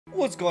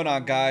What's going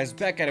on, guys?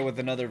 Back at it with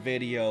another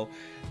video.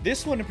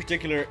 This one in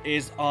particular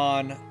is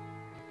on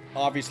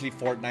obviously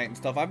Fortnite and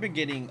stuff. I've been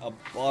getting a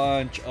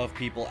bunch of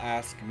people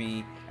asking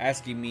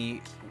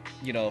me,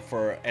 you know,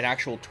 for an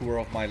actual tour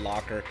of my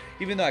locker.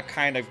 Even though I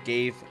kind of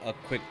gave a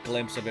quick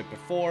glimpse of it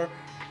before,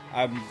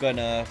 I'm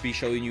gonna be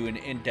showing you an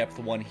in-depth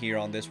one here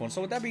on this one.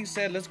 So with that being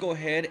said, let's go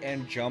ahead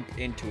and jump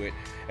into it.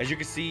 As you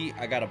can see,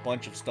 I got a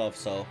bunch of stuff,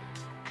 so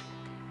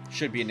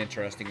should be an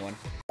interesting one.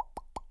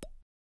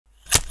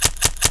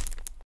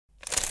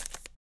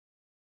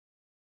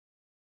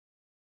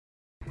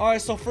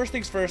 Alright, so first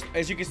things first,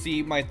 as you can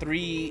see, my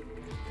three,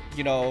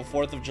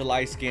 4th of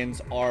July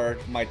skins are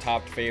my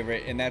top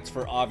favorite, and that's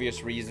for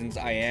obvious reasons.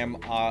 I am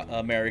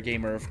a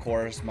AmeriGamer, of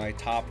course. My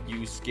top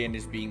used skin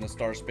is being the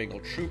Star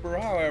Spangled Trooper.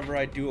 However,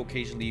 I do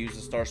occasionally use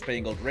the Star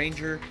Spangled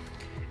Ranger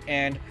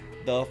and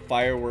the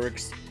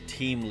Fireworks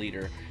Team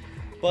Leader.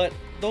 But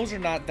those are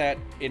not that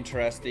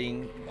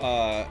interesting,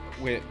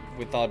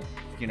 without,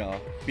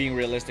 being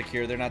realistic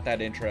here. They're not that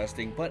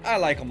interesting, but I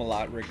like them a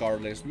lot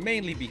regardless,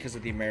 mainly because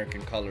of the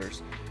American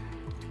colors.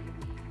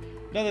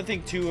 Another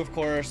thing too, of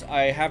course,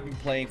 I have been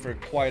playing for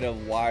quite a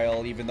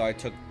while, even though I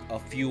took a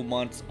few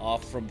months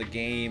off from the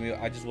game.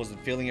 I just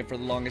wasn't feeling it for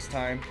the longest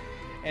time.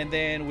 And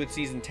then with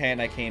Season 10,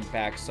 I came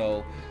back.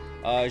 So,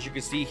 as you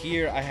can see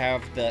here, I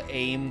have the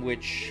AIM,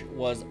 which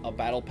was a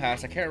battle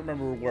pass. I can't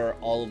remember where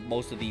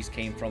most of these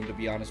came from, to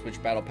be honest,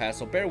 which battle pass.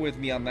 So bear with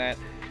me on that.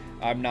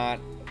 I'm not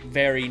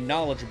very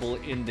knowledgeable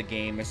in the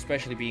game,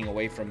 especially being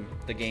away from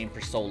the game for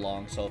so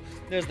long. So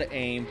there's the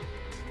AIM.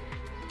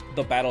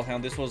 The Battle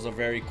Hound, this was a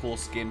very cool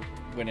skin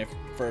when it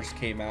first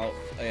came out,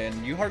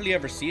 and you hardly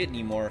ever see it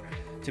anymore,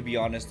 to be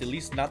honest, at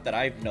least not that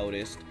I've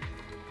noticed.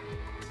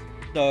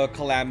 The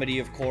Calamity,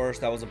 of course,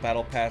 that was a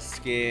battle pass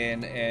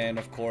skin, and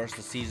of course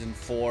the Season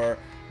 4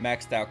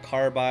 maxed out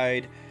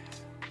Carbide.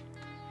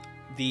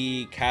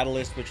 The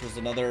Catalyst, which was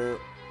another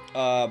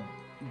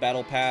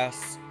battle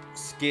pass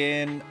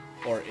skin,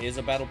 or is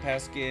a battle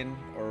pass skin,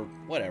 or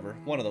whatever,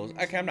 one of those.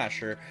 I'm not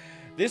sure.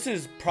 This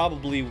is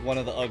probably one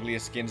of the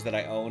ugliest skins that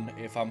I own,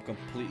 if I'm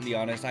completely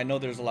honest. I know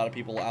there's a lot of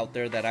people out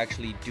there that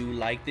actually do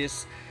like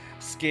this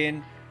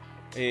skin.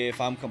 If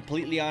I'm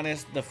completely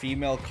honest, the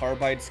female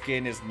Carbide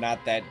skin is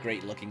not that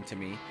great looking to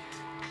me.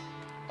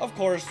 Of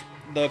course,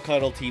 the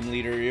Cuddle Team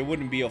Leader. It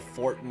wouldn't be a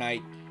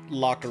Fortnite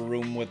locker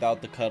room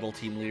without the Cuddle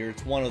Team Leader.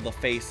 It's one of the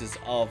faces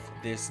of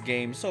this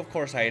game, so of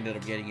course I ended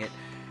up getting it.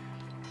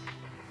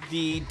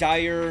 The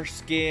Dire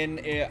skin,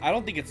 I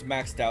don't think it's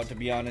maxed out, to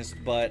be honest,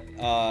 but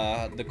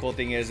the cool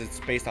thing is it's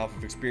based off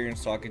of experience,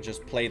 so I can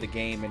just play the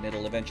game and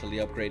it'll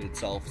eventually upgrade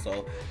itself.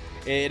 So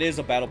it is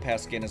a battle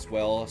pass skin as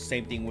well.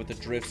 Same thing with the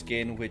Drift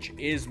skin, which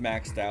is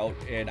maxed out,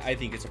 and I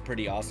think it's a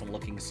pretty awesome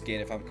looking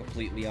skin, if I'm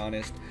completely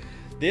honest.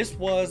 This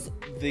was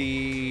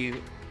the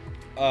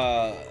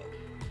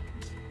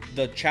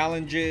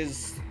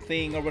challenges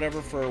thing or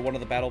whatever for one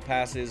of the battle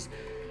passes,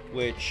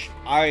 which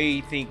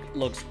I think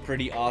looks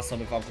pretty awesome,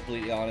 if I'm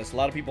completely honest. A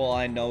lot of people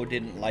I know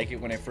didn't like it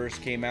when it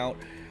first came out,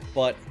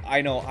 but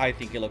I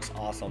think it looks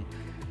awesome.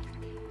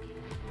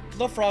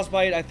 The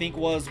Frostbite, I think,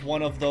 was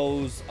one of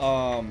those, it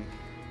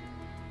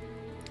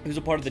was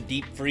a part of the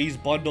Deep Freeze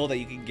bundle that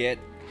you can get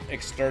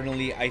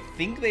externally. I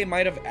think they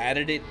might have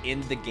added it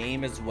in the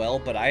game as well,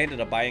 but I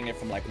ended up buying it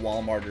from like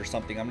Walmart or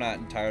something. I'm not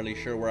entirely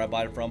sure where I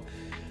bought it from,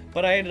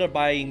 but I ended up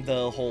buying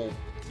the whole,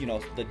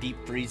 the Deep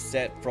Freeze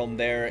set from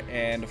there,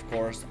 and of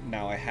course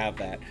now I have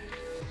that.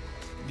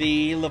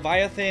 The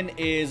Leviathan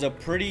is a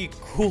pretty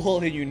cool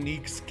and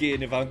unique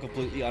skin, if I'm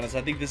completely honest. I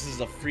think this is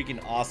a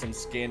freaking awesome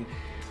skin.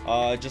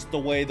 Just the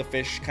way the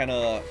fish kind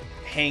of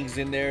hangs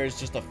in there is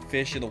just a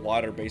fish in the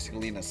water,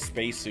 basically in a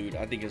spacesuit.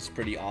 I think it's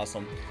pretty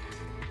awesome.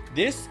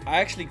 This, I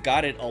actually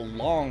got it a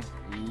long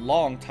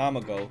time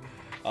ago,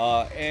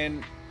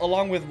 and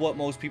along with what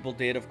most people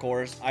did, of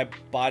course, I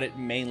bought it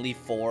mainly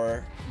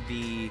for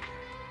the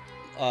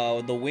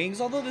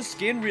wings, although the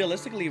skin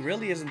realistically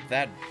really isn't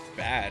that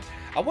bad.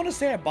 I want to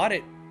say I bought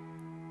it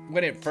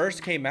when it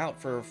first came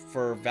out for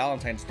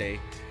Valentine's Day.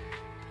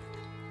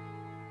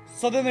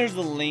 So then there's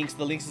the Lynx.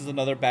 The Lynx is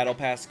another battle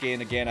pass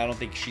skin. Again, I don't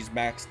think she's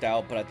maxed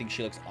out, but I think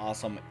she looks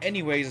awesome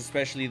anyways,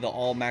 especially the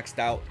all maxed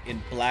out in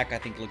black. I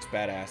think looks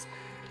badass.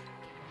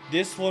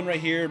 This one right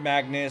here,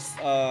 Magnus,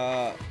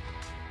 I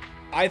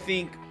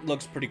think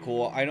looks pretty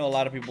cool. I know a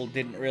lot of people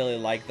didn't really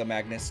like the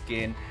Magnus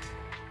skin.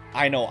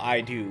 I know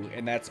I do,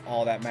 and that's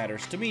all that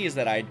matters to me, is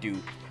that I do.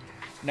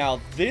 Now,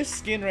 this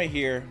skin right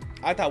here,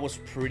 I thought was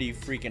pretty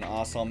freaking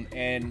awesome,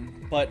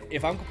 but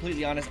if I'm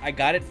completely honest, I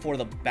got it for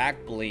the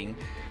back bling,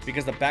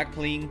 because the back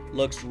bling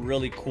looks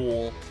really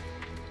cool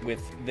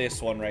with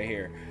this one right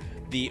here.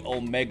 The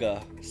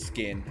Omega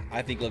skin,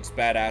 I think looks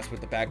badass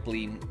with the back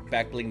bling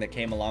that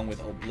came along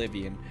with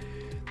Oblivion.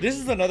 This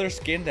is another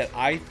skin that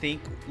I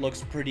think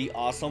looks pretty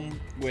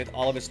awesome with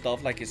all of his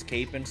stuff, like his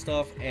cape and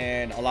stuff,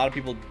 and a lot of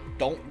people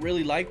don't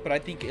really like, but I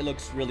think it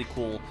looks really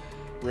cool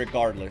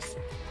regardless.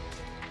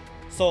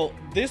 So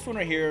this one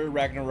right here,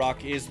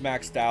 Ragnarok, is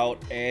maxed out,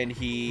 and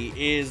he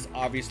is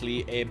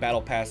obviously a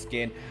battle pass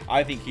skin.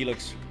 I think he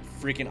looks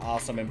freaking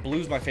awesome, and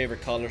blue's my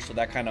favorite color, so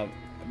that kind of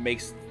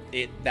makes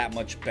it that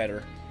much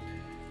better.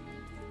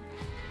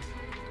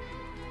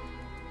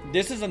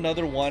 This is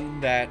another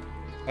one that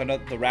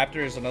the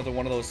Raptor is another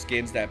one of those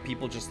skins that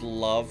people just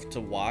love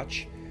to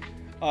watch,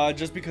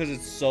 just because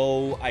it's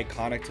so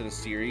iconic to the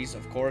series.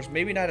 Of course,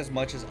 maybe not as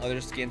much as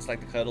other skins like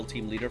the Cuddle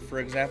Team Leader, for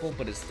example,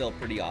 but it's still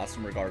pretty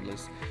awesome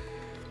regardless.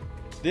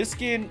 This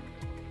skin,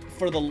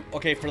 for the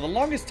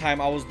longest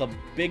time, I was the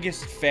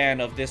biggest fan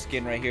of this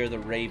skin right here, the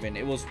Raven.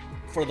 It was,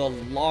 for the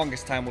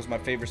longest time, was my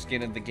favorite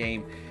skin in the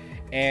game.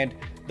 And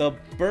the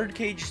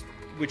birdcage,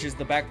 which is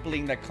the back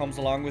bling that comes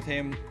along with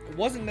him,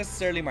 wasn't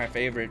necessarily my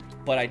favorite,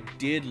 but I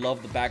did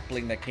love the back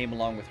bling that came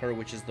along with her,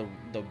 which is the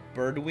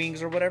bird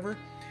wings or whatever.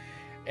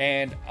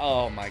 And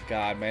oh my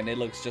god, man, it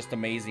looks just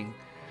amazing.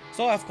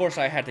 So of course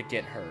I had to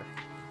get her.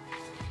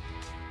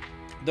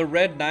 The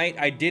Red Knight,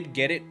 I did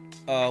get it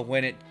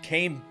when it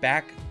came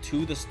back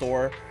to the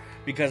store,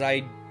 because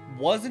I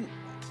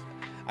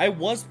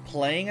was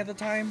playing at the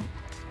time,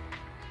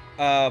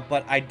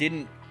 but I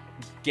didn't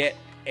get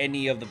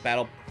any of the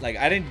battle, like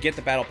I didn't get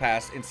the battle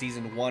pass in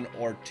season 1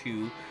 or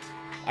 2.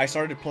 I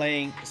started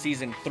playing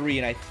season 3,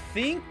 and I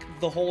think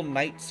the whole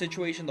knight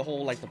situation, the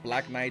whole like the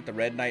Black Knight, the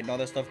Red Knight, and all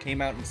that stuff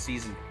came out in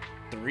season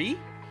 3.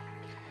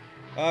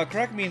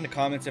 Correct me in the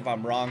comments if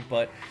I'm wrong,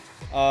 but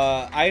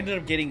I ended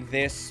up getting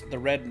the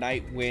Red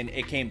Knight when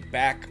it came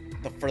back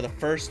for the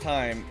first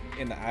time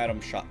in the item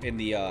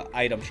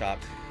shop.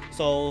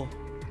 So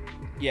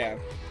yeah,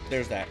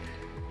 there's that.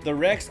 The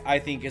Rex, I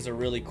think, is a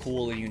really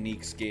cool and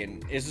unique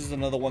skin. This is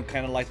another one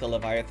kind of like the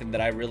Leviathan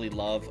that I really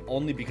love,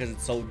 only because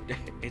it's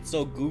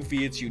so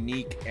goofy, it's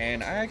unique,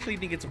 and I actually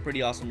think it's a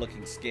pretty awesome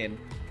looking skin.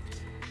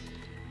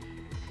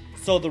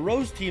 So the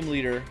Rose Team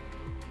Leader,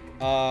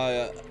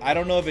 I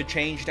don't know if it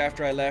changed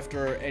after I left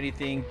or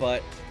anything,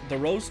 but the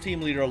Rose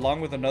Team Leader, along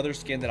with another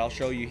skin that I'll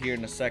show you here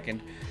in a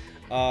second,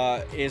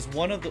 is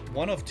one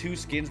of 2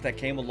 skins that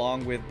came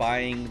along with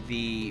buying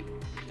the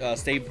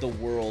Save the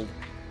World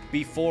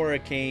before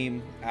it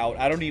came out.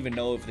 I don't even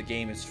know if the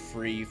game is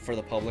free for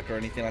the public or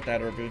anything like that,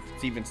 or if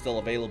it's even still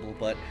available,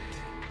 but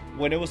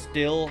when it was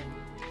still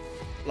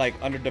like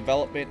under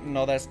development and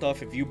all that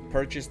stuff, if you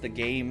purchased the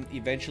game,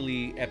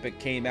 eventually Epic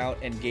came out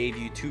and gave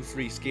you 2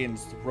 free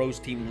skins, Rose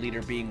Team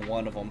Leader being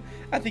one of them.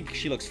 I think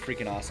she looks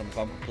freaking awesome, if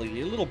I'm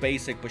completely, a little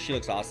basic, but she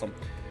looks awesome.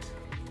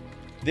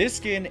 This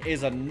skin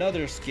is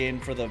another skin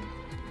for the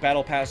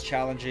Battle Pass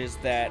challenges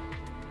that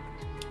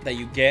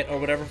you get or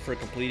whatever for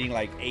completing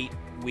like 8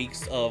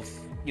 weeks of,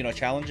 you know,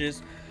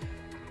 challenges.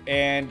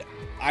 And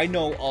I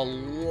know a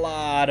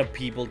lot of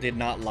people did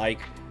not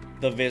like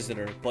the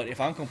Visitor, but if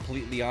I'm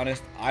completely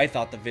honest, I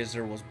thought the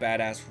Visitor was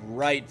badass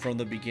right from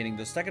the beginning.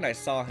 The second I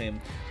saw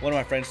him, one of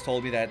my friends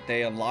told me that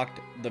they unlocked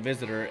the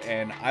Visitor,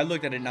 and I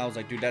looked at it and I was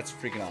like, dude, that's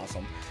freaking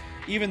awesome.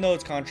 Even though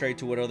it's contrary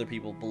to what other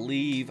people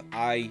believe,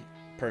 I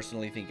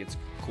personally think it's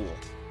cool.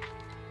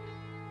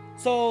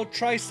 So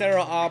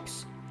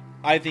Triceratops,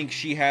 I think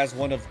she has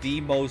one of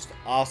the most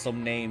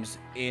awesome names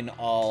in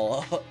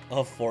all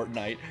of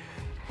Fortnite.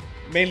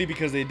 Mainly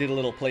because they did a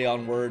little play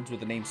on words with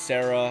the name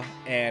Sarah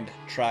and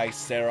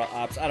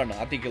Triceratops. I don't know,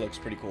 I think it looks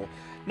pretty cool.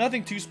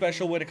 Nothing too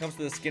special when it comes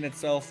to the skin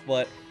itself,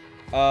 but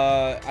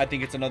I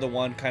think it's another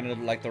one kind of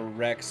like the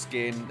Rex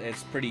skin.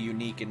 It's pretty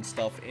unique and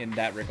stuff in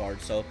that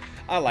regard, so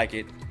I like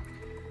it.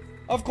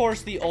 Of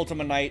course, the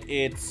Ultimate Knight,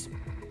 it's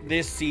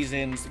this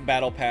season's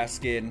Battle Pass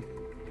skin.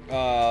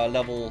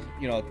 Level,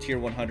 you know, tier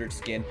 100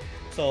 skin,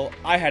 so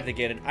I had to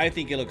get it. I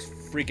think it looks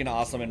freaking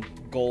awesome in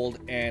gold,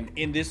 and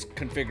in this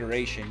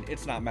configuration,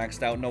 it's not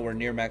maxed out, nowhere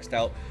near maxed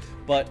out,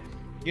 but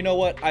you know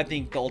what, I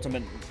think the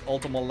Ultimate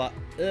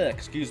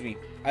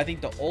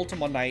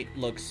Knight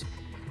looks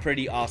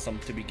pretty awesome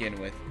to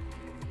begin with.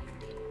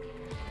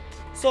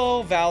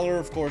 So Valor,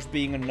 of course,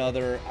 being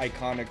another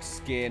iconic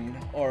skin,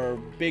 or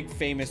big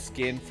famous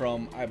skin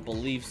from, I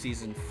believe,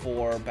 season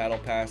 4 Battle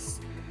Pass.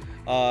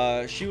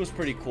 She was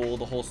pretty cool,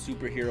 the whole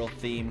superhero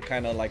theme,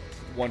 kind of like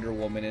Wonder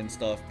Woman and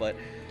stuff. But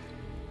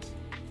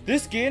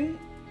this skin,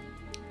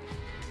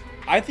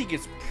 I think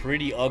it's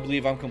pretty ugly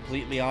if I'm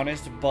completely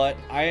honest, but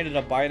I ended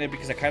up buying it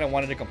because I kind of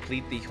wanted to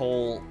complete the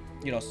whole,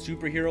 you know,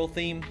 superhero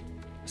theme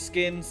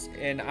skins,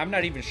 and I'm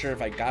not even sure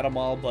if I got them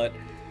all, but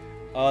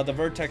the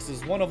Vertex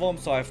is one of them,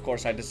 so of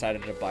course I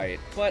decided to buy it,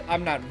 but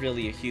I'm not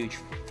really a huge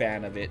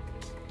fan of it.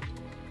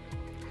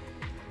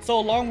 So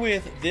along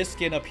with this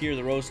skin up here,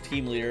 the Rose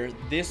Team Leader,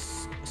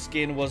 this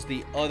skin was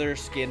the other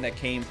skin that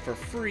came for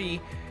free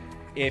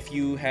if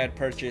you had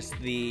purchased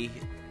the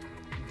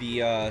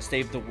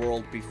Save the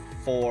World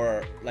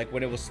before, like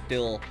when it was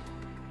still,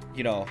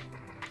 you know,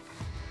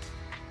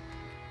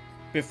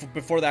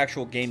 before the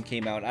actual game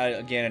came out.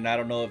 Again, I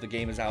don't know if the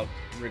game is out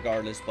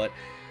regardless, but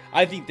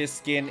I think this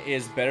skin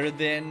is better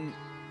than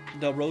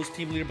the Rose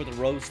Team Leader, but the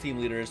Rose Team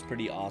Leader is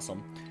pretty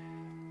awesome.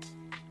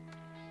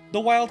 The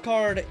wild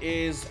card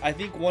is, I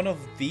think, one of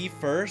the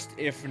first,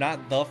 if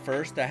not the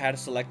first, that had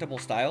selectable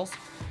styles.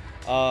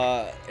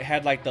 It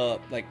had like the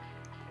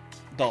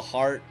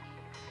heart,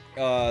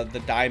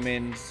 the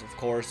diamonds, of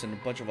course, and a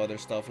bunch of other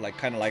stuff, like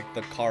kind of like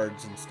the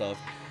cards and stuff.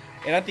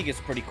 And I think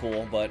it's pretty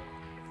cool. But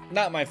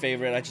Not my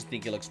favorite. I just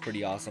think it looks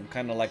pretty awesome.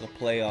 Kind of like a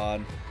play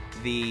on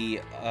the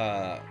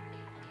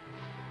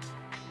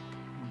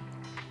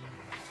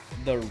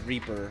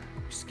Reaper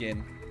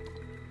skin.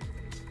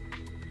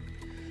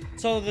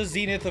 So the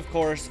Zenith, of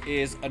course,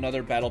 is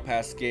another Battle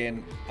Pass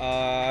skin.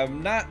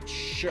 I'm not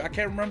sure. I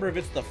can't remember if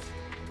it's the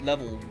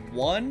level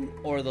 1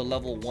 or the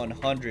level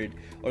 100,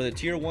 or the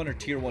tier 1 or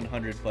tier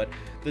 100, but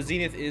the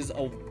Zenith is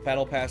a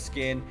Battle Pass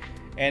skin,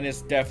 and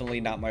it's definitely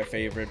not my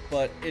favorite,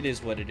 but it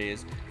is what it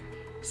is.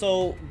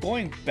 So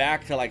going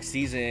back to like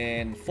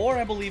season 4,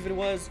 I believe it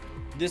was,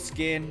 this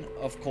skin,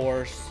 of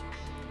course,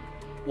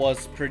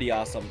 was pretty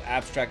awesome.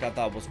 Abstract, I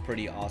thought, was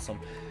pretty awesome,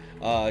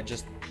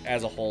 just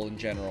as a whole in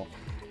general.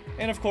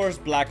 And of course,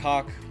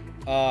 Blackhawk,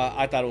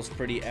 I thought it was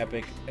pretty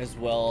epic as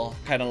well.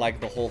 Kind of like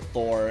the whole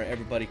Thor,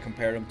 everybody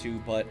compared him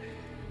to,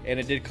 and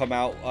it did come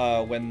out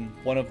when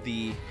one of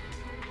the,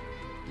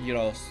 you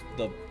know,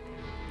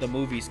 the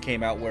movies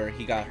came out where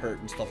he got hurt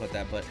and stuff like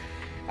that. But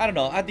I don't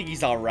know, I think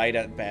he's alright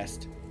at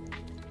best.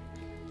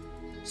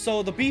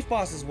 So the Beef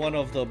Boss is one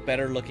of the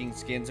better looking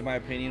skins in my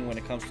opinion when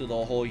it comes to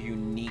the whole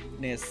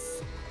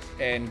uniqueness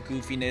and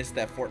goofiness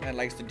that Fortnite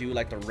likes to do,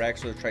 like the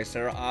Rex or the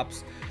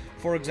Triceratops,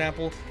 for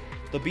example.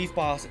 The Beef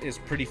Boss is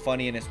pretty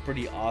funny and it's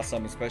pretty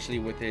awesome, especially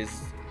with his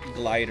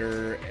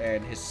glider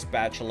and his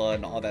spatula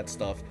and all that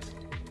stuff.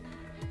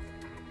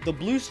 The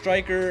Blue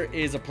Striker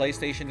is a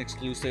PlayStation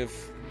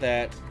exclusive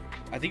that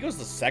I think it was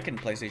the second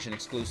PlayStation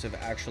exclusive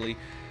actually,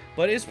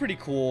 but it's pretty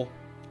cool,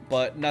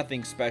 but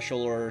nothing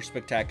special or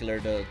spectacular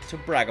to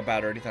brag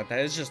about or anything like that.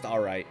 It's just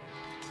alright.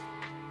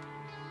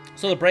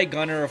 So the Bright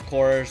Gunner, of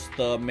course,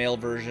 the male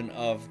version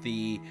of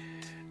the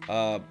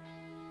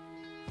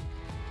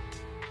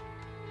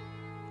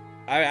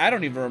I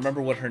don't even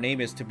remember what her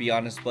name is, to be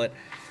honest, but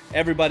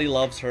everybody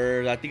loves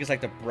her. I think it's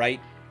like the Bright...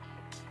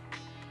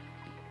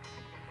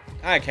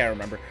 I can't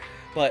remember.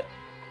 But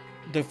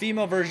the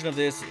female version of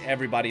this,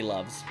 everybody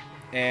loves.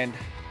 And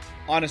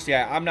honestly,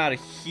 I'm not a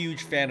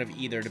huge fan of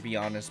either, to be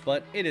honest,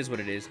 but it is what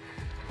it is.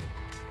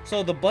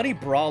 So the Bunny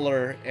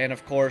Brawler, and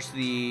of course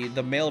the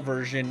male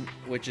version,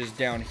 which is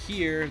down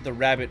here, the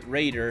Rabbit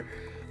Raider,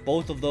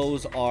 both of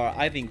those are,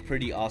 I think,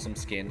 pretty awesome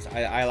skins.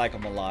 I like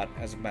them a lot,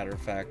 as a matter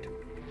of fact.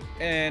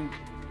 And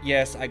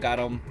yes, I got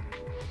them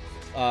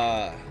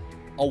a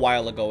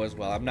while ago as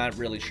well. I'm not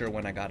really sure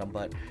when I got them,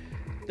 but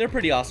they're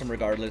pretty awesome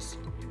regardless.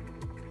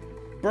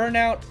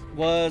 Burnout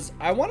was,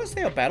 I want to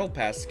say, a Battle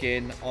Pass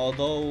skin,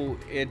 although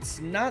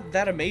it's not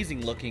that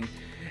amazing looking.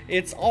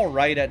 It's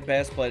alright at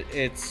best, but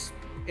it's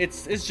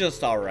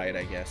just alright,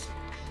 I guess.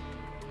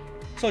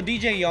 So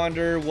DJ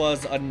Yonder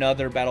was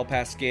another Battle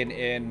Pass skin,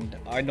 and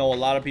I know a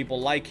lot of people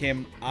like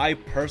him. I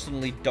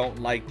personally don't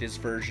like this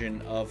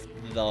version of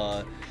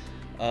the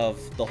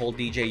whole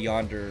DJ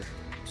Yonder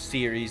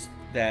series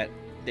that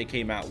they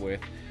came out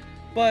with,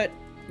 but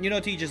you know,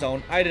 to each his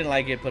own. I didn't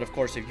like it, but of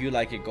course, if you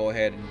like it, go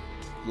ahead and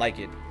like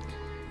it.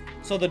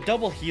 So the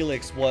Double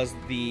Helix was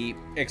the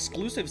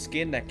exclusive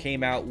skin that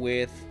came out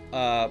with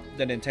the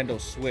Nintendo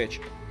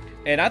Switch,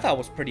 and I thought it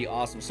was pretty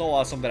awesome. So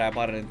awesome that I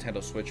bought a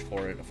Nintendo Switch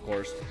for it, of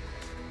course.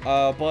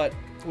 But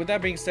with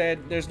that being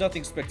said, there's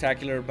nothing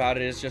spectacular about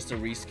it. It's just a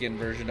reskin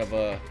version of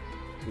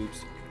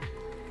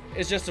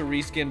it's just a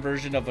reskin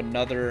version of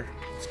another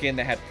skin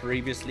that had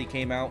previously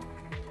came out,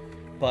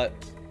 but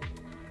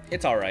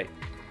it's alright.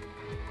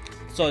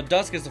 So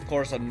Dusk is, of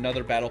course,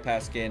 another Battle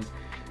Pass skin.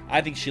 I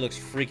think she looks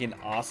freaking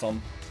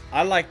awesome.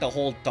 I like the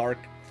whole dark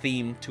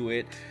theme to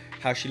it,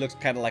 how she looks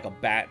kind of like a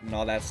bat and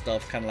all that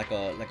stuff, kind of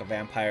like a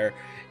vampire.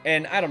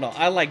 And I don't know,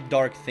 I like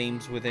dark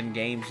themes within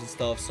games and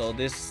stuff, so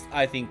this,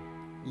 I think,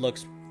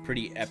 looks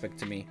pretty epic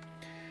to me.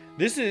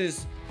 This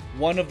is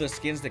one of the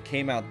skins that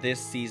came out this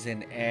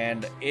season,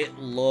 and it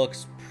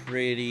looks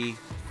pretty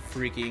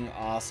freaking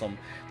awesome.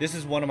 This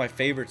is one of my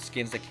favorite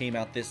skins that came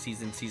out this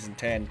season, season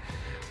 10,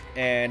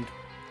 and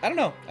I don't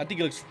know, I think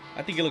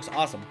it looks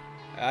awesome.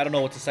 I don't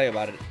know what to say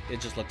about it. It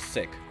just looks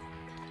sick.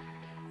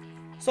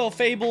 So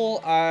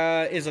Fable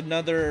is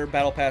another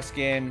Battle Pass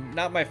skin.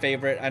 Not my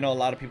favorite. I know a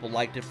lot of people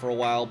liked it for a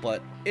while,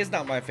 but it's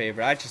not my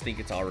favorite. I just think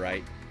it's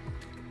alright.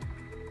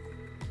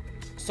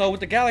 So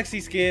with the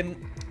Galaxy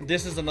skin,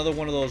 this is another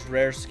one of those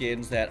rare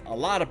skins that a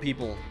lot of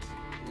people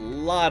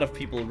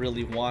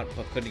really want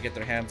but couldn't get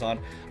their hands on.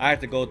 I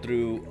had to go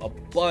through a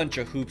bunch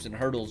of hoops and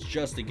hurdles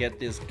just to get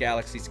this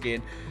Galaxy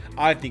skin.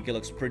 I think it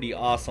looks pretty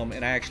awesome,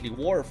 and I actually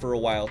wore it for a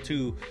while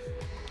too,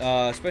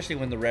 especially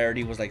when the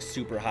rarity was like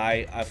super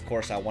high. Of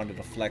course, I wanted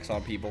to flex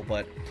on people,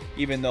 but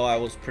even though I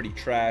was pretty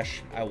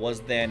trash, I was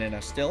then and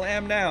I still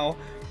am now,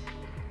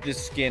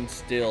 this skin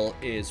still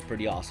is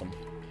pretty awesome.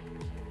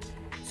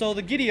 So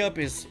the Giddy Up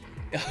is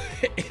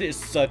it is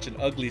such an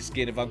ugly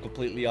skin, if I'm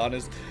completely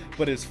honest,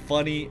 but it's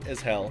funny as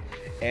hell,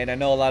 and I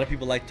know a lot of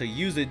people like to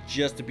use it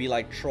just to be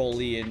like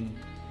trolly and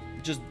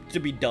just to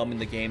be dumb in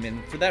the game,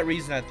 and for that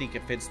reason I think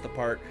it fits the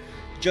part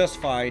just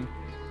fine.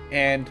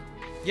 And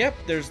yep,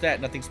 there's that.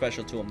 Nothing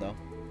special to him though.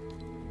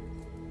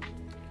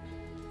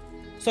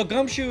 So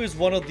Gumshoe is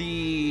one of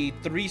the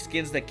 3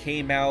 skins that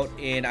came out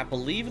in, I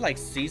believe, like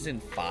season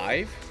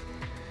 5.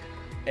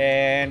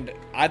 and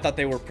I thought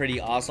they were pretty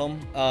awesome.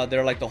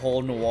 They're like the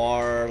whole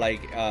noir,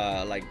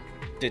 like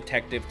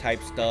detective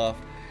type stuff,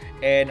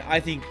 and I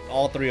think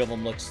all three of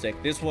them look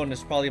sick. This one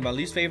is probably my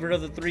least favorite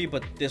of the three,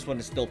 but this one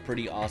is still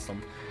pretty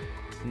awesome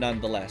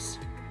nonetheless.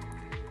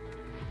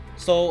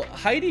 So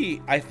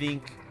Heidi, I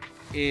think,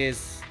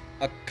 is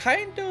a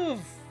kind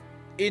of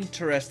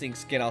interesting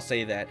skin, I'll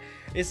say that.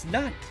 It's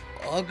not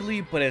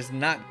ugly, but it's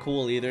not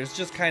cool either. It's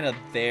just kind of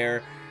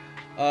there.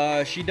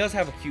 She does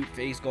have a cute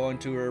face going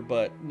to her,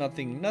 but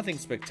nothing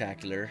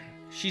spectacular.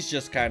 She's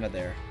just kind of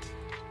there.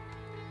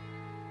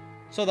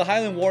 So the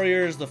Highland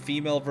Warrior is the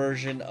female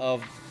version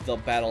of the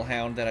Battle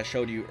Hound that I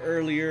showed you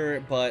earlier,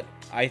 but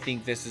I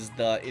think this is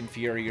the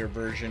inferior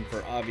version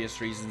for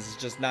obvious reasons.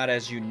 It's just not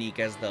as unique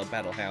as the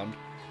Battle Hound.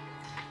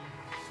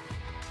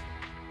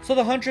 So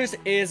the Huntress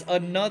is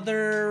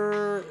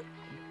another...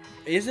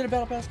 Is it a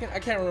Battle Pass skin? I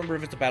can't remember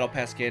if it's a Battle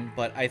Pass skin,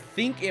 but I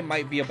think it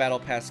might be a Battle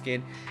Pass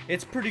skin.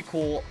 It's pretty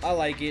cool. I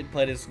like it,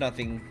 but it's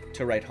nothing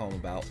to write home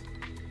about.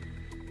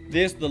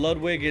 The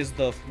Ludwig, is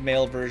the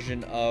male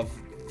version of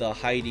the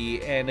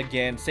Heidi, and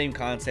again, same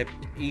concept.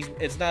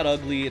 It's not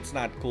ugly, it's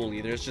not cool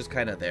either. It's just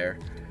kind of there.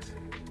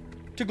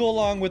 To go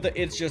along with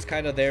the it's just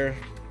kind of there,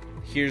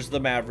 here's the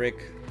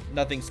Maverick.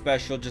 Nothing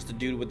special, just a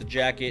dude with a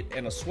jacket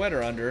and a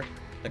sweater under,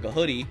 like a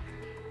hoodie,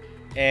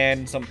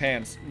 and some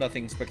pants.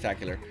 Nothing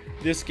spectacular.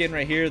 This skin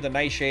right here, the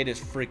Nightshade, is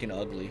freaking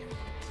ugly.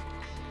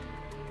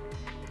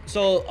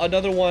 So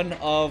another one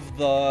of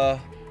the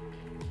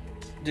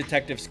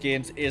detective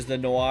skins is the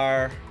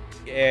Noir,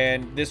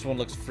 and this one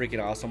looks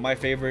freaking awesome. My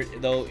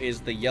favorite though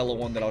is the yellow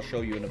one that I'll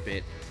show you in a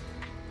bit.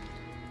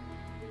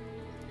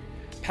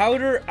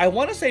 Powder, I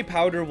want to say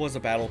Powder was a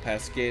Battle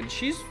Pass skin.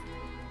 She's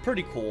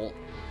pretty cool.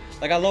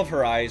 Like, I love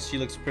her eyes. She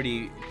looks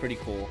pretty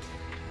cool.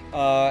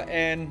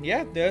 And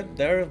yeah,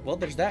 well,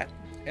 there's that.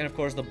 And of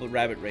course the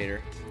Rabbit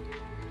Raider.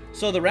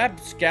 So the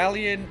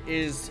Rapscallion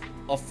is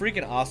a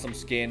freaking awesome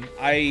skin.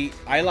 I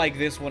like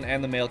this one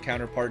and the male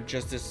counterpart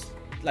just as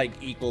like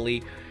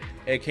equally.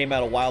 It came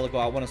out a while ago.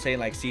 I want to say in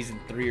like season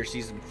 3 or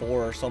season 4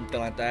 or something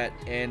like that,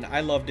 and I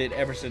loved it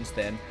ever since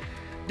then.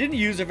 Didn't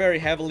use it very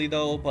heavily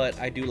though, but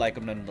I do like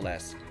them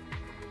nonetheless.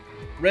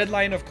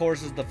 Redline, of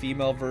course, is the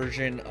female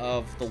version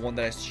of the one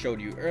that I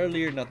showed you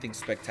earlier. Nothing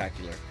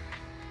spectacular.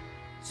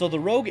 So the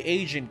Rogue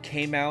Agent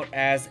came out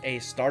as a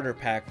starter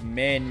pack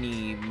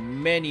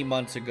many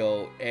months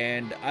ago,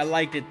 and I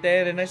liked it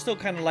then, and I still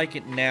kind of like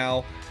it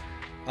now.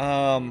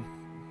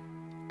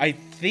 I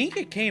think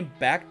it came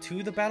back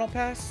to the Battle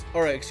Pass,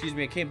 or excuse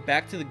me, it came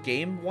back to the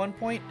game one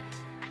point,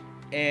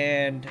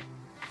 and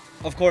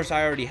of course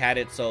I already had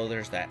it, so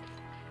there's that.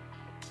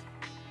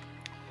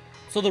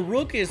 So the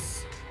Rook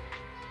is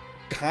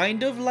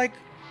kind of like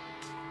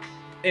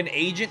an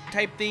agent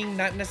type thing,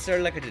 not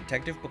necessarily like a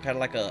detective, but kind of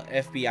like a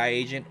FBI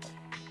agent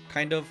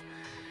kind of,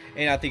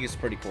 and I think it's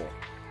pretty cool.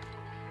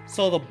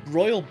 So the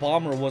Royal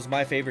Bomber was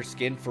my favorite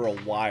skin for a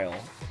while.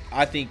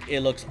 I think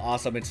it looks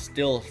awesome. It's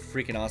still a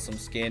freaking awesome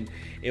skin.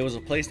 It was a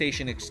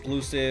PlayStation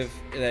exclusive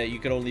that you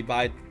could only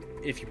buy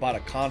if you bought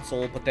a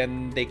console, but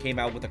then they came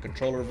out with a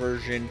controller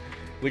version,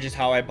 which is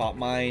how I bought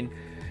mine.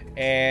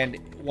 And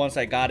once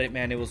I got it,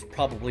 man, it was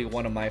probably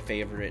one of my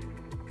favorite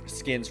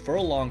skins for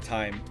a long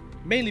time.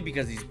 Mainly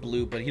because he's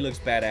blue, but he looks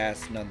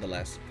badass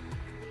nonetheless.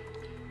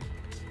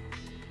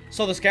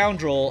 So the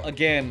Scoundrel,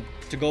 again,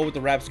 to go with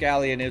the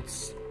Rapscallion,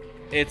 it's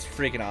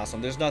freaking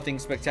awesome. There's nothing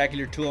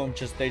spectacular to them,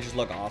 they just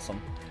look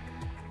awesome.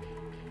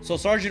 So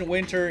Sergeant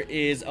Winter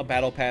is a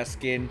Battle Pass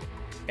skin,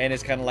 and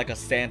it's kind of like a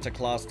Santa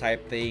Claus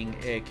type thing.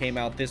 It came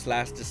out this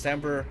last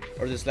December,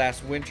 or this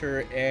last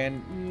winter,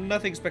 and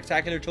nothing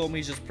spectacular to him.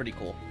 He's just pretty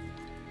cool.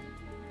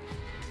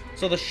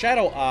 So the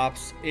Shadow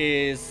Ops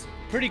is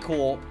pretty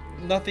cool.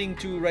 Nothing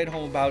to write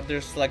home about.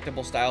 There's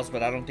selectable styles,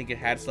 but I don't think it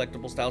had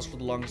selectable styles for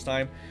the longest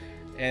time.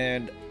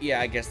 And yeah,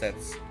 I guess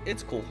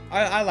it's cool.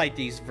 I like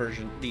these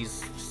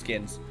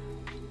skins.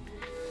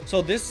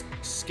 So this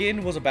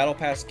skin was a Battle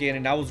Pass skin,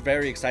 and I was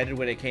very excited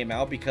when it came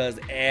out because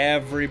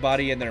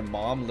everybody and their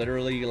mom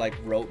literally like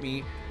wrote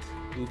me,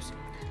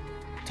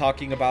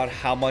 talking about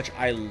how much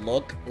I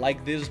look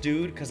like this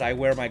dude, because I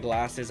wear my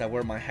glasses, I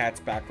wear my hats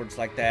backwards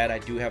like that, I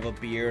do have a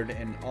beard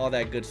and all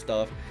that good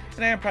stuff,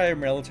 and I am prior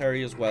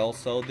military as well.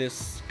 So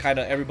this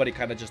everybody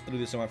kind of just threw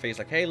this in my face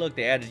like, hey look,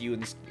 they added you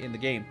in the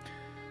game.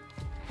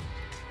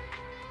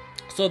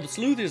 So the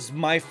Sleuth is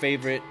my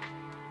favorite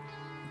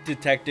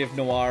detective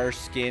noir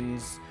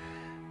skins.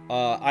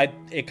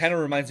 It kind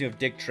of reminds me of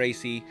Dick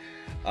Tracy.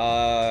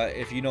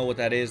 If you know what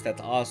that is,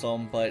 that's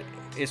awesome, but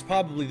it's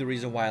probably the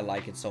reason why I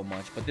like it so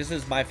much. But this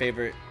is my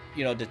favorite,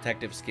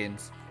 detective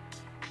skins.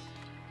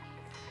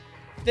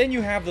 Then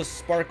you have the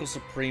Sparkle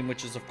Supreme,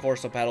 which is of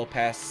course a Battle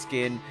Pass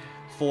skin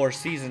for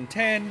Season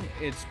 10.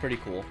 It's pretty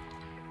cool.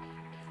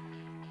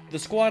 The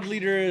Squad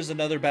Leader is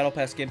another Battle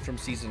Pass skin from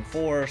Season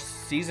 4.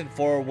 Season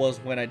 4 was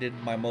when I did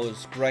my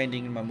most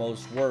grinding and my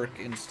most work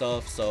and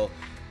stuff, so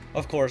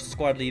of course the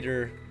Squad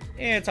Leader,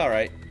 it's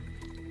alright.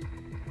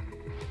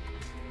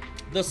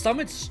 The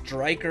Summit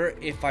Striker,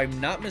 if I'm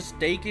not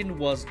mistaken,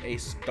 was a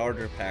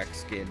starter pack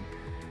skin.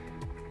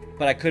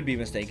 but I could be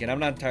mistaken. I'm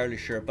not entirely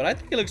sure, but I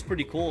think it looks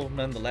pretty cool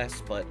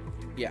nonetheless. But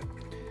yeah,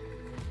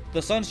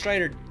 the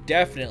Sunstrider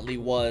definitely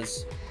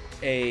was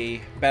a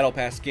battle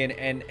pass skin,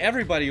 and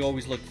everybody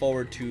always looked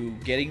forward to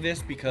getting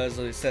this because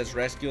it says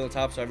rescue on the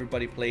top, so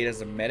everybody played as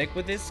a medic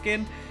with this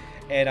skin,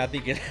 and I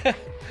think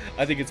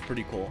I think it's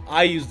pretty cool.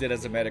 I used it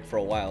as a medic for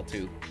a while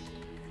too.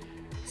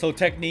 So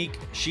Technique,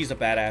 she's a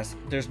badass.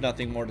 There's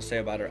nothing more to say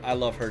about her. I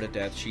love her to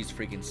death. She's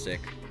freaking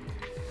sick.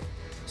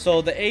 So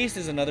the Ace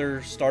is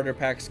another starter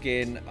pack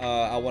skin,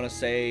 I want to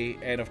say,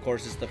 and of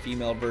course it's the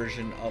female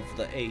version of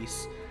the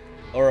Ace,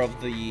 or of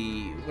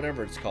the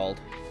whatever it's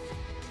called.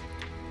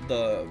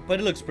 But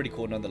it looks pretty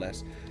cool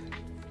nonetheless.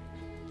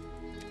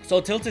 So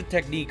Tilted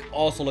Technique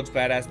also looks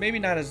badass. Maybe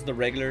not as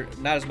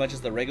much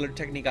as the regular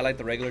Technique. I like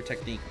the regular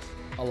Technique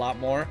a lot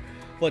more.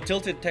 But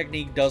Tilted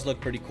Technique does look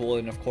pretty cool,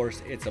 and of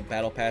course it's a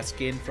battle pass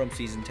skin from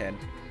season 10.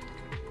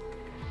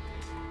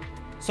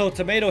 So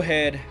Tomato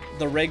Head,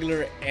 the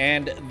regular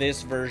and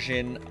this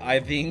version, I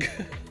think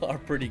are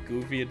pretty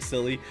goofy and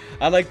silly.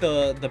 I like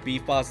the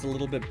Beef Boss a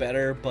little bit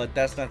better, but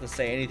that's not to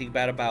say anything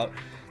bad about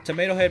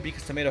Tomato Head,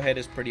 because Tomato Head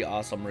is pretty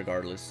awesome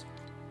regardless.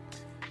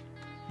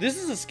 This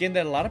is a skin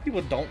that a lot of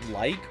people don't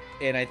like,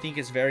 and I think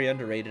it's very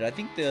underrated. I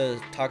think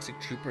the Toxic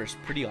Trooper is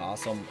pretty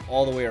awesome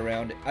all the way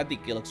around. I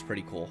think it looks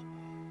pretty cool.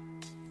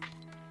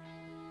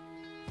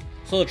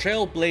 So the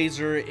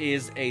Trailblazer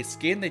is a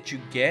skin that you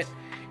get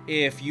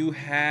if you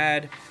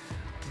had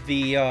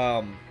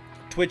the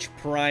Twitch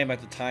Prime at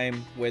the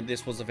time when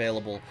this was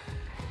available,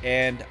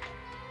 and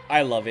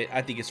I love it.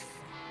 I think it's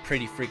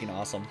pretty freaking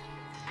awesome.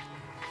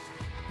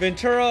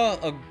 Ventura,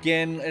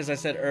 again, as I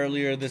said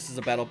earlier, this is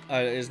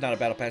not a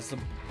battle pass.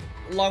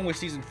 Along with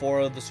season 4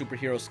 of the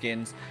superhero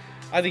skins,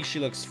 I think she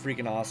looks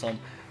freaking awesome.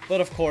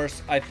 But of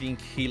course, I think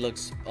he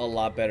looks a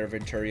lot better,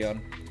 Venturion.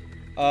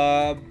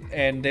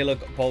 And they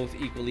look both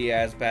equally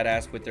as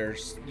badass with their,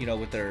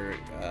 with their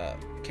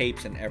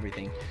capes and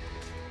everything.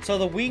 So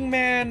the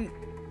Wingman,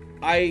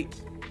 I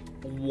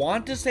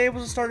want to say it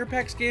was a starter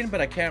pack skin, but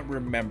I can't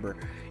remember.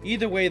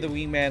 Either way, the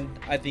Wingman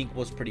I think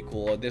was pretty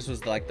cool. This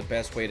was like the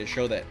best way to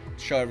show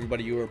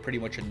everybody you were pretty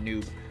much a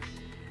noob,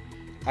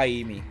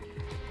 i.e. me.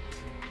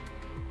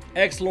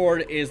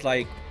 X-Lord is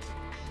like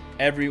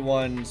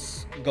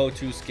everyone's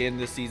go-to skin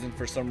this season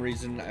for some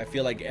reason. I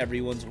feel like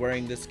everyone's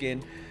wearing this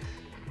skin.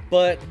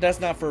 But that's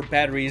not for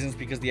bad reasons,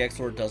 because the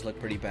X-Lord does look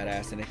pretty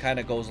badass, and it kind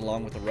of goes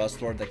along with the Rust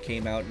Lord that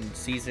came out in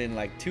season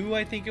 2,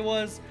 I think it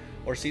was,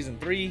 or season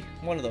 3,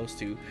 one of those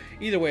two.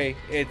 Either way,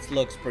 it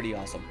looks pretty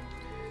awesome.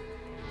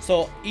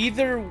 So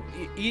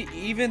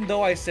even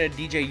though I said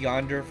DJ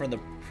Yonder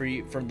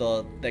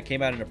that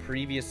came out in a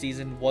previous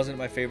season wasn't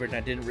my favorite and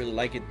I didn't really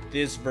like it,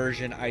 this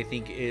version I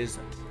think is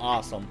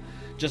awesome.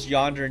 Just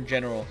Yonder in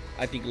general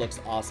I think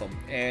looks awesome,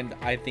 and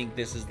I think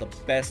this is the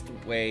best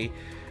way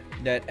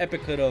that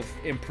Epic could have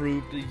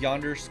improved the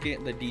Yonder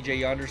skin, the DJ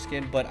Yonder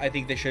skin, but I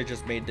think they should have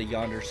just made the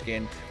Yonder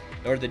skin,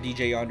 or the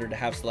DJ Yonder, to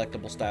have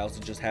selectable styles,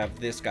 and just have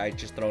this guy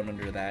just thrown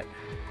under that.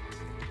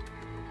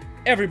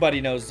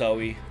 Everybody knows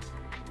Zoe,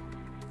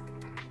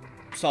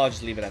 so I'll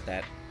just leave it at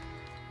that.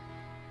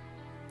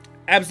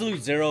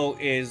 Absolute Zero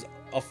is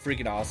a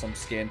freaking awesome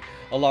skin,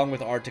 along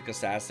with Arctic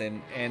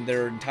Assassin, and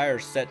their entire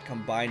set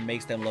combined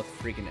makes them look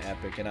freaking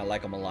epic, and I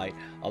like them a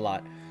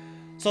lot.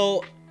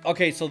 So,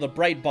 okay, so the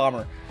Bright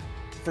Bomber.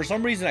 For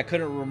some reason, I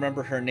couldn't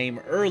remember her name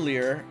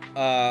earlier,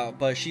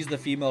 but she's the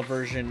female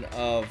version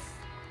of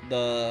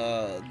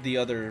the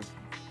other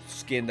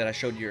skin that I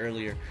showed you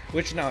earlier,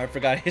 which now I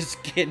forgot his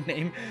skin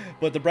name.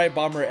 But the Bright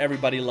Bomber,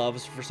 everybody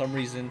loves for some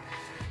reason,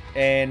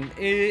 and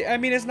I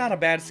mean, it's not a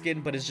bad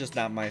skin, but it's just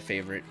not my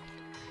favorite.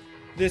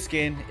 This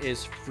skin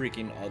is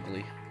freaking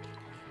ugly.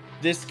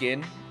 This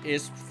skin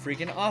is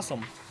freaking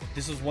awesome.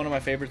 This was one of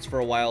my favorites for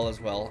a while as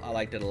well. I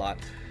liked it a lot.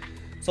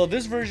 So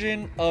this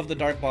version of the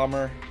Dark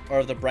Bomber,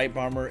 or the Bright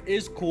Bomber,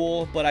 is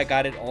cool, but I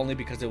got it only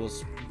because it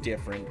was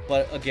different.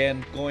 But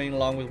again, going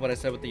along with what I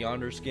said with the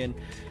Yonder skin,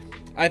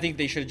 I think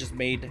they should have just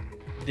made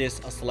this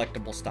a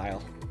selectable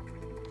style.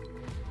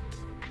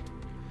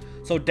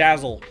 So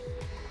Dazzle.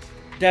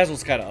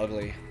 Dazzle's kind of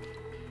ugly.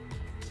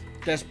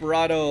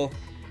 Desperado,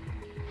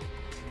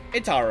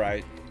 it's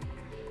alright.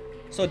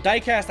 So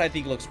Diecast I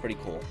think looks pretty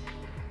cool.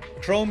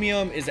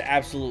 Chromium is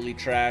absolutely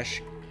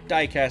trash.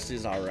 Diecast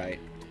is alright.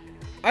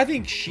 I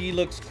think she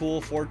looks cool.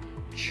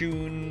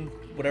 Fortune,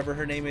 whatever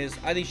her name is,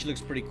 I think she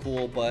looks pretty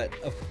cool, but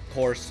of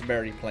course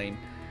very plain.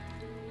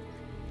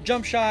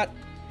 Jump Shot,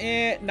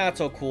 not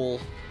so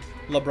cool.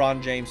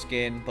 LeBron James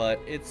skin,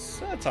 but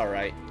it's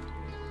alright.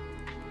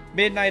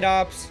 Midnight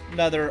Ops,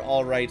 another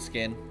alright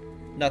skin.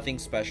 Nothing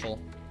special,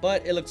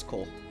 but it looks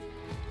cool.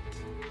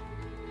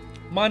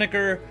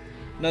 Moniker,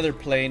 another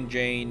plain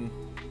Jane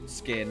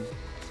skin.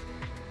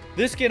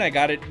 This skin, I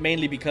got it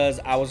mainly because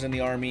I was in the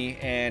army,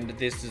 and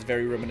this is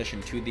very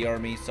reminiscent to the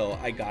army, so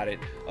I got it,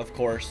 of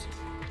course.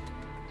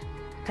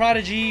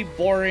 Prodigy,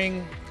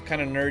 boring,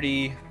 kind of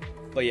nerdy,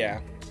 but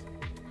yeah.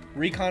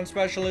 Recon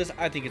Specialist,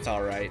 I think it's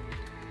alright.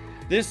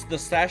 The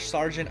Stash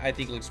Sergeant, I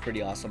think looks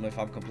pretty awesome, if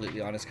I'm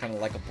completely honest, kind of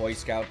like a Boy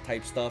Scout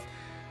type stuff.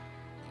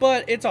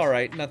 But it's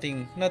alright,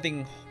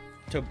 nothing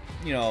to,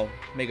 you know,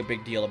 make a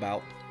big deal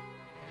about.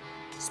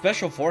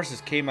 Special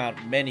Forces came out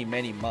many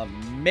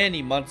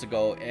months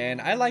ago, and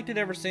I liked it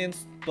ever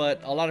since,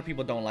 but a lot of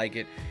people don't like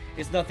it.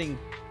 It's nothing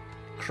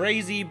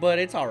crazy, but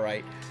it's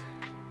alright.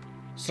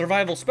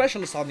 Survival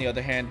Specialist, on the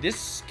other hand, this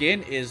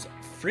skin is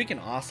freaking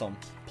awesome.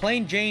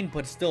 Plain Jane,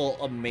 but still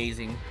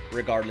amazing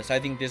regardless. I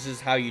think this is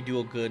how you do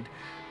a good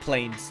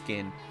plain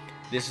skin.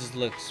 This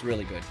looks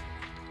really good.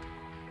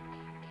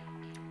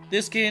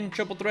 This skin,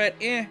 Triple Threat,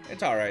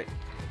 it's alright.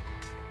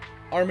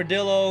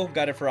 Armadillo,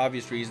 got it for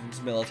obvious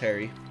reasons,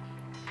 military.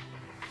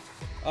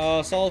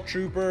 Assault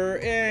Trooper,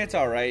 it's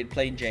alright,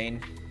 plain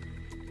Jane.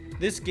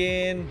 This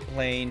skin,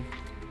 plain.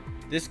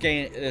 This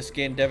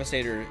skin,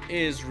 Devastator,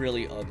 is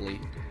really ugly.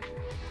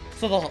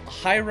 So the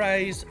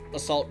high-rise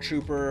Assault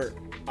Trooper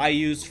I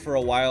used for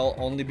a while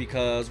only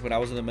because when I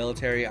was in the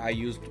military I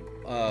used,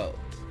 it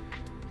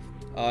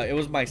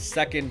was my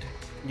second,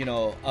 you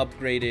know,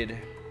 upgraded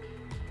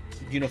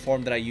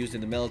uniform that I used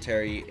in the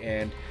military,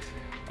 and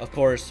of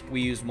course we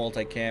used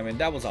multicam, and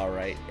that was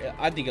alright.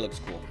 I think it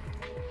looks cool.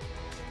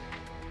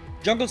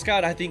 Jungle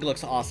Scout, I think,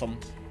 looks awesome,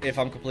 if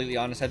I'm completely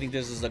honest. I think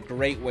this is a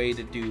great way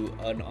to do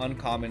an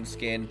uncommon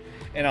skin,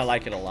 and I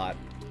like it a lot.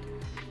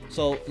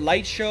 So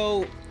Light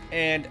Show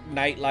and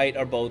Nightlight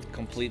are both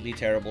completely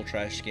terrible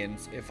trash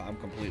skins, if I'm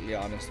completely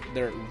honest.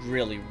 They're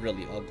really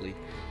ugly.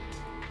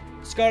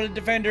 Scarlet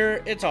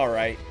Defender, it's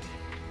alright.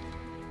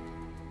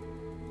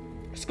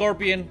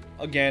 Scorpion,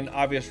 again,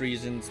 obvious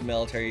reasons,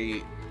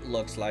 military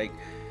looks like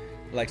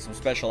some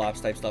special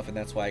ops type stuff, and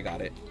that's why I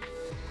got it.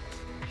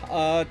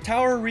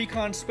 Tower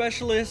Recon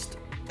Specialist,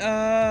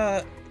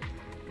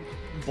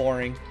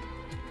 boring.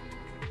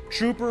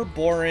 Trooper,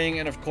 boring,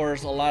 and of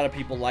course a lot of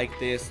people like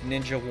this.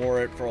 Ninja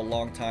wore it for a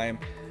long time.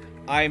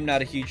 I'm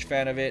not a huge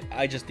fan of it.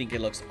 I just think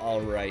it looks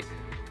alright.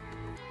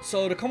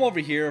 So to come over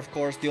here, of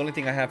course, the only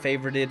thing I have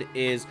favorited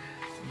is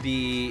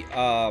the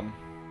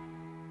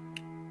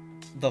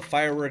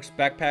fireworks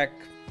backpack,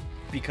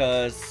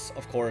 because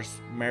of course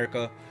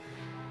America.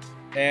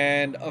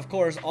 And of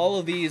course all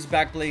of these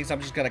back blings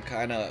I'm just gonna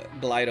kind of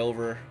glide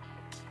over,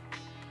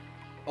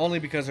 only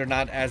because they're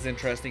not as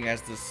interesting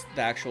as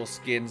the actual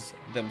skins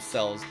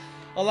themselves.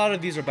 A lot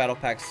of these are battle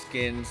pack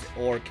skins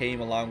or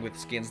came along with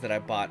skins that I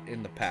bought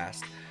in the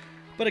past,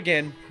 but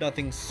again,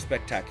 nothing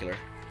spectacular.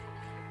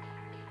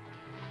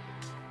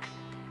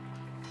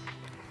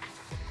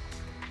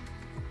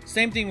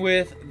 Same thing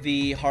with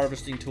the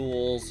harvesting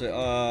tools,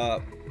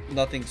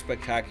 nothing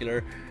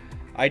spectacular.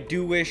 I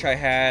do wish I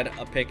had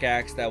a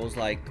pickaxe that was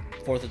like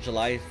 4th of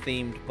July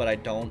themed, but I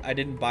don't. I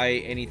didn't buy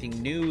anything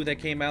new that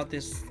came out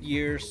this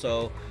year,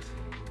 so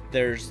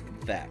there's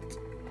that.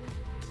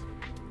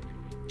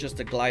 Just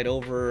to glide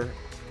over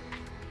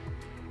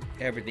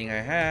everything I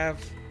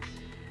have.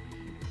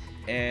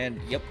 And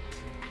yep.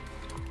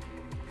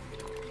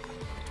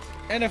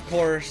 And of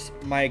course,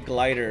 my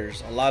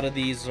gliders. A lot of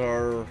these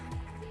are,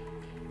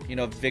 you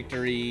know,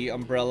 Victory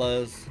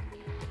umbrellas.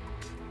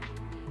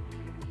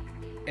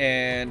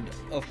 And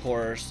of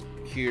course,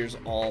 here's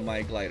all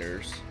my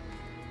gliders.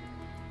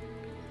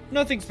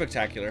 Nothing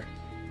spectacular.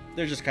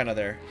 They're just kind of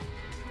there.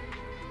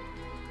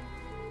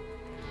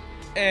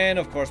 And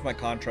of course, my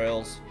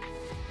contrails.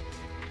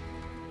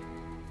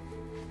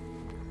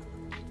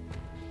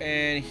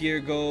 And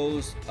here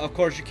goes, of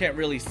course you can't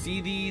really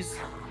see these,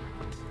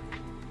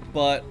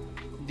 but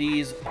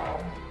these,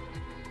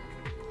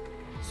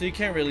 so you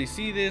can't really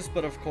see this,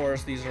 but of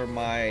course these are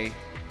my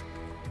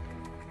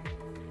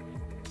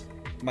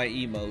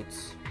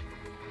emotes.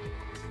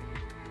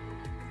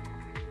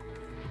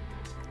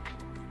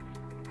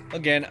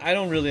 Again, I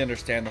don't really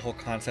understand the whole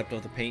concept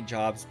of the paint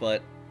jobs,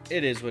 but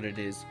it is what it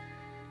is.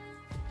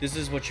 This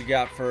is what you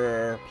got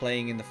for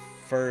playing in the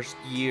first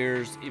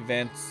year's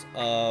events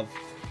of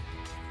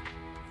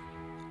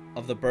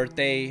the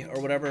birthday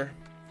or whatever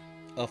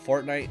of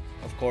Fortnite.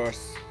 Of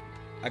course,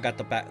 I got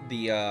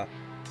the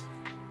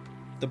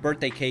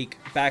birthday cake,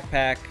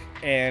 backpack,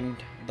 and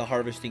the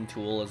harvesting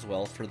tool as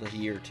well for the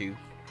year 2.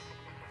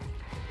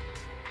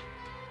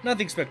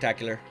 Nothing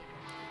spectacular.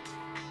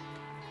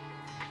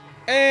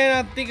 And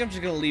I think I'm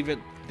just gonna leave it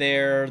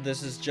there.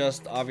 This is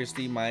just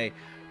obviously my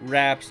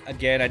wraps.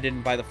 Again, I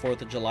didn't buy the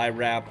 4th of July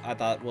wrap. I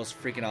thought it was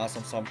freaking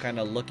awesome, so I'm kind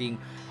of looking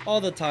all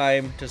the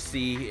time to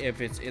see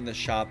if it's in the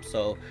shop.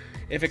 So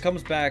if it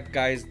comes back,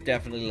 guys,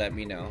 definitely let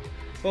me know.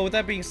 But with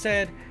that being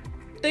said,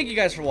 thank you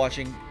guys for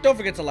watching. Don't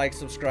forget to like,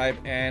 subscribe,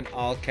 and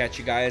I'll catch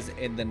you guys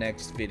in the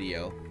next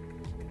video.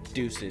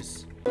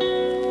 Deuces.